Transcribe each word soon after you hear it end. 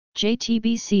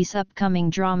JTBC's upcoming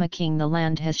drama King the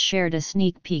Land has shared a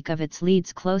sneak peek of its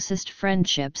lead's closest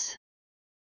friendships.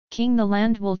 King the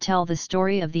Land will tell the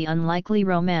story of the unlikely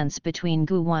romance between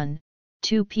Goo-won,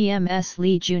 2PM's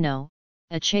Lee Junho,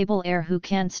 a chaebol heir who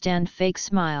can't stand fake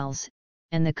smiles,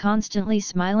 and the constantly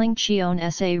smiling Cheon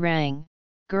Sa Rang,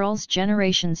 Girls'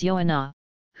 Generation's YoonA,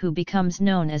 who becomes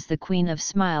known as the Queen of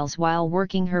Smiles while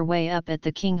working her way up at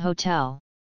the King Hotel.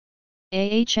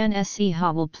 Ahn Se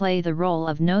Ha will play the role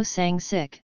of Noh Sang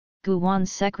Sik, Goo-won's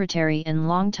secretary and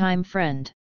longtime friend.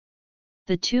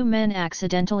 The two men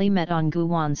accidentally met on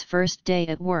Goo-won's first day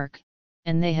at work,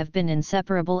 and they have been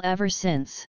inseparable ever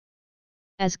since.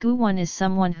 As Goo-won is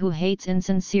someone who hates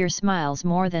insincere smiles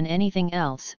more than anything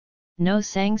else, Noh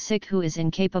Sang Sik, who is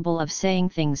incapable of saying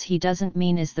things he doesn't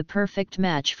mean, is the perfect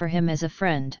match for him as a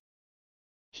friend.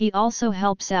 He also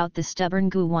helps out the stubborn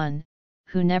Goo-won,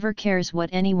 who never cares what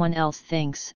anyone else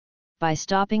thinks, by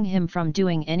stopping him from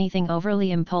doing anything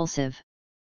overly impulsive.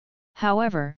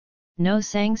 However, Noh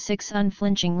Sang Sik's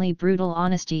unflinchingly brutal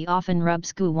honesty often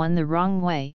rubs Goo-won the wrong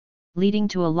way, leading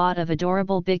to a lot of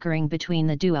adorable bickering between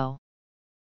the duo.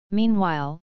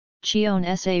 Meanwhile, Cheon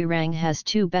Sa Rang has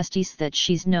two besties that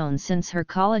she's known since her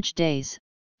college days,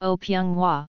 Oh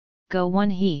Pyung-hwa, Go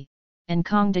Won-hee, and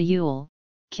Kang Da-yeol,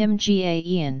 Kim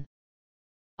Jae-yeon.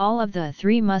 All of the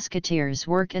three musketeers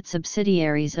work at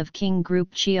subsidiaries of King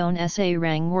Group. Cheon Sa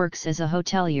Rang works as a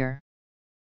hotelier.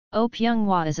 Oh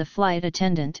Pyung-hwa is a flight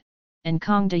attendant, and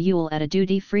Kang Da-yeol at a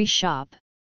duty-free shop.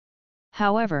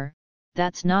 However,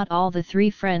 that's not all the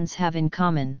three friends have in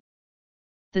common.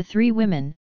 The three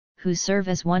women, who serve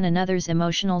as one another's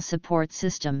emotional support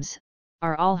systems,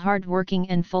 are all hardworking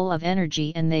and full of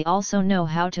energy, and they also know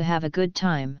how to have a good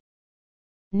time.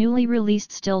 Newly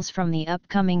released stills from the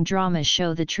upcoming drama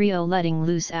show the trio letting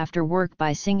loose after work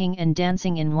by singing and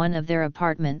dancing in one of their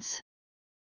apartments.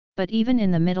 But even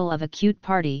in the middle of a cute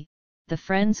party, the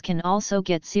friends can also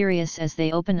get serious as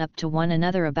they open up to one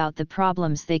another about the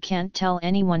problems they can't tell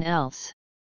anyone else.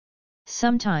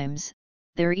 Sometimes,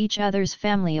 they're each other's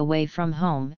family away from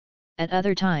home. At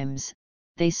other times,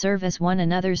 they serve as one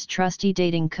another's trusty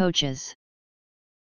dating coaches.